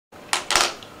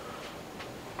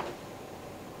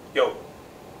Yo.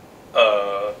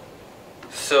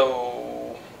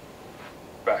 So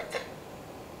back.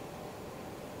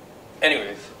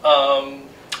 Anyways,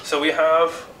 so we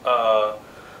have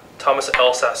Thomas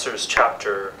Elsaesser's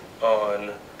chapter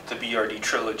on the BRD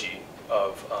Trilogy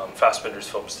of Fassbinder's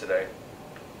films today,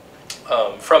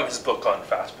 from his book on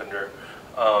Fassbinder.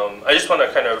 I just want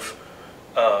to kind of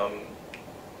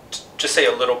just say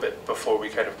a little bit before we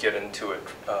kind of get into it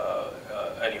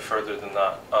any further than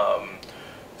that.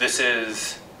 This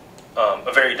is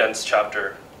a very dense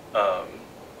chapter,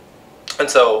 and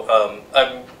so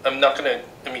I'm gonna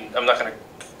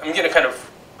kind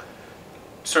of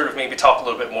sort of maybe talk a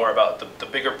little bit more about the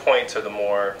bigger points or the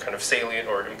more kind of salient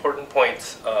or important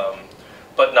points,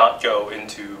 but not go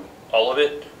into all of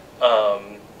it.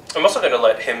 I'm also going to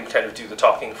let him kind of do the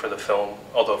talking for the film,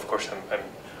 although of course I'm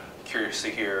curious to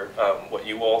hear what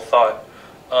you all thought.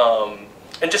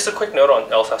 And just a quick note on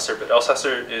Elsaesser, but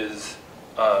Elsaesser is,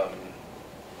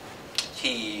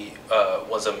 he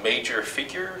was a major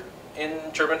figure in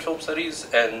German film studies,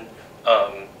 and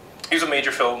he was a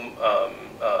major film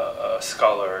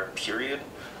scholar, period.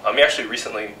 He actually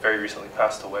very recently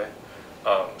passed away,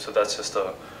 so that's just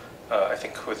I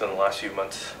think within the last few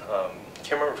months. I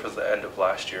can't remember if it was the end of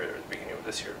last year or the beginning of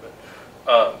this year,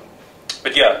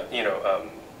 but yeah, you know,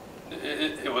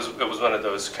 it was one of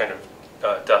those kind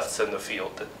of deaths in the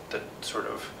field that sort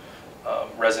of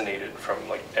resonated from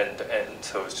like end to end.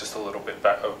 So it's just a little bit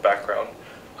of background.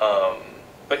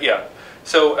 But yeah,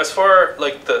 so as far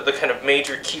like the kind of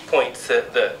major key points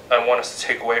that I want us to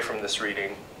take away from this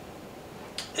reading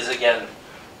is, again,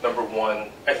 number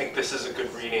one, I think this is a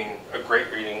good reading, a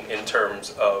great reading in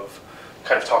terms of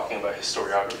kind of talking about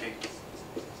historiography.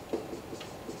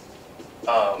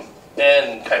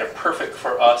 And kind of perfect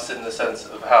for us in the sense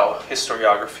of how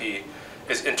historiography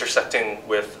is intersecting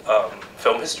with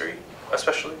film history,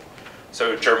 especially.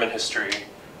 So German history,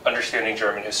 understanding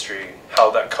German history, how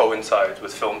that coincides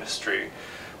with film history,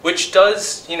 which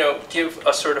does, you know, give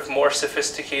a sort of more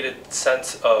sophisticated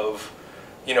sense of,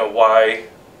 you know, why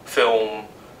film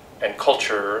and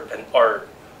culture and art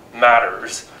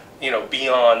matters, you know,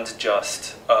 beyond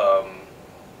just,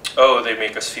 oh, they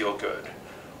make us feel good,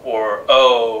 or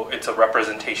oh, it's a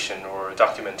representation or a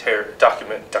documentary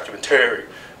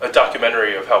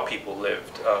of how people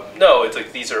lived. No, it's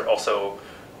like these are also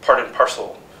part and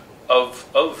parcel of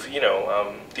you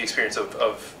know, the experience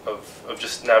of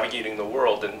just navigating the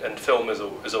world, and film is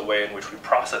a way in which we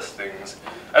process things,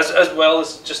 as well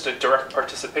as just a direct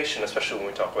participation, especially when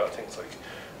we talk about things like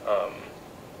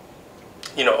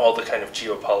you know, all the kind of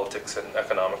geopolitics and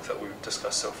economics that we've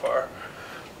discussed so far.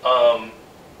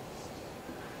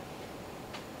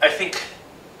 I think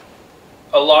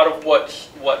a lot of what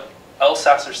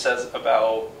Elsaesser says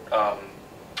about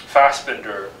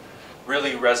Fassbinder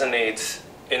really resonates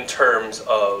in terms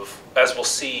of, as we'll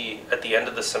see at the end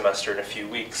of the semester in a few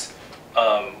weeks,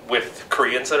 with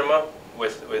Korean cinema,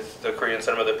 with the Korean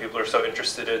cinema that people are so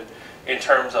interested in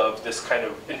terms of this kind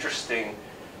of interesting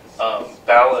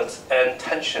balance and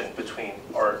tension between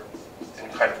art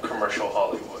and kind of commercial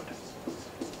Hollywood,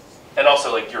 and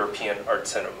also like European art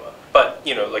cinema, but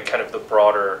you know, like kind of the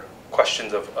broader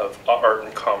questions of art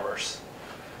and commerce.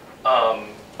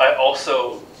 I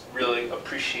also really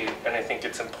appreciate, and I think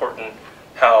it's important,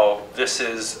 how this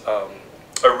is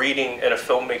a reading and a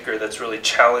filmmaker that's really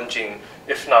challenging,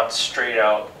 if not straight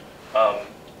out,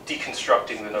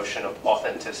 deconstructing the notion of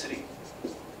authenticity,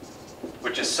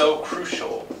 which is so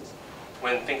crucial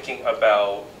when thinking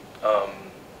about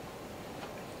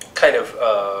kind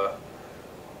of,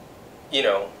 you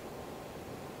know,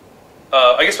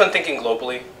 I guess when thinking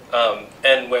globally,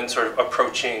 and when sort of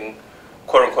approaching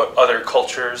quote-unquote other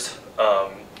cultures,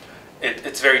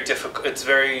 it's very difficult. It's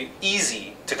very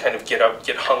easy to kind of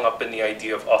get hung up in the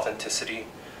idea of authenticity.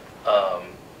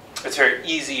 It's very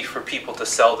easy for people to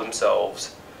sell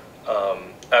themselves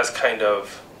as kind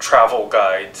of travel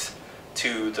guides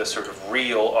to the sort of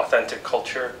real, authentic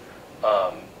culture,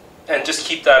 and just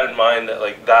keep that in mind, that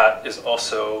like that is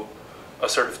also a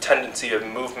sort of tendency of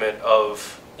movement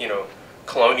of, you know,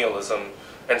 colonialism,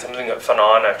 and something that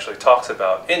Fanon actually talks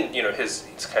about in, you know, his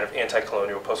kind of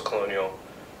anti-colonial, post-colonial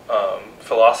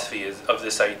philosophy, is of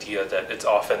this idea that it's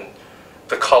often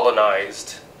the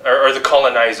colonized or the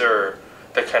colonizer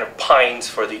that kind of pines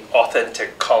for the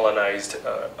authentic colonized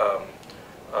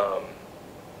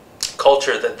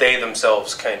culture that they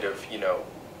themselves kind of, you know,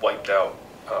 wiped out.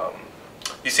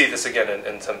 You see this again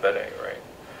in Sembene, right?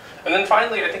 And then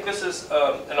finally, I think this is,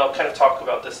 and I'll kind of talk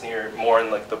about this more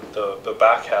in like the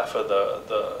back half of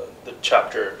the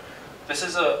chapter. This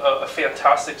is a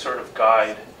fantastic sort of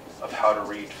guide of how to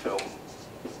read film.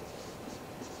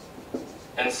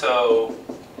 And so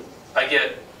I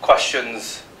get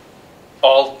questions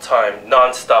all the time,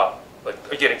 non-stop. Like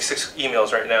I'm getting 6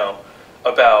 emails right now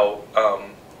about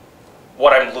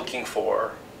what I'm looking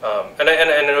for. And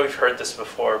I know we've heard this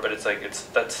before, but it's like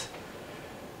that's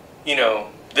you know,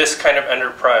 this kind of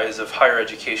enterprise of higher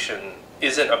education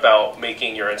isn't about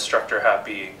making your instructor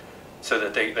happy so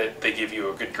that they give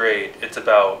you a good grade. It's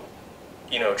about,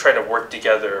 you know, trying to work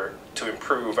together to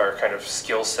improve our kind of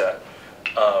skill set.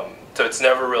 So it's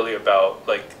never really about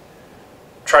like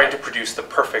trying to produce the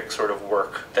perfect sort of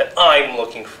work that I'm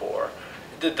looking for.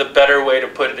 The better way to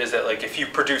put it is that like if you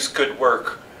produce good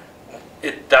work,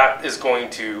 that is going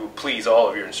to please all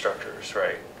of your instructors,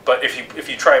 right? But if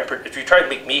you try and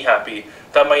make me happy,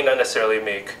 that might not necessarily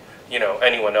make, you know,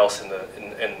 anyone else in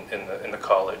the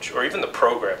college or even the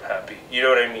program happy. You know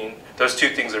what I mean? Those two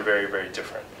things are very, very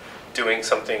different. Doing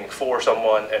something for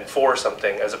someone and for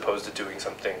something as opposed to doing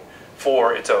something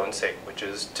for its own sake, which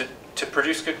is to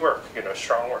produce good work, you know,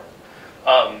 strong work.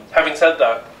 Having said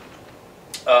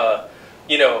that,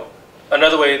 you know,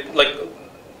 another way, like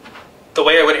the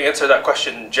way I would answer that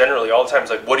question generally all the time is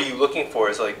like, what are you looking for?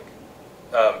 Is like,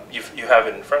 you have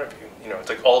it in front of you. You know, it's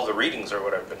like all of the readings are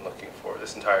what I've been looking for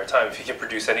this entire time. If you can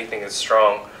produce anything as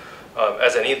strong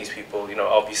as any of these people, you know,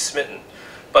 I'll be smitten.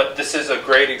 But this is a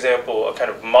great example, a kind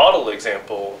of model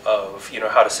example of, you know,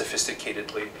 how to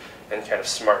sophisticatedly and kind of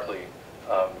smartly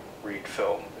read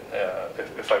film,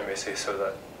 if I may say so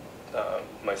that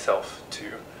myself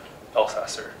to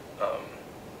Elsaesser.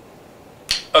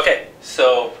 Okay,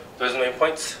 so those are the main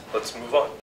points. Let's move on.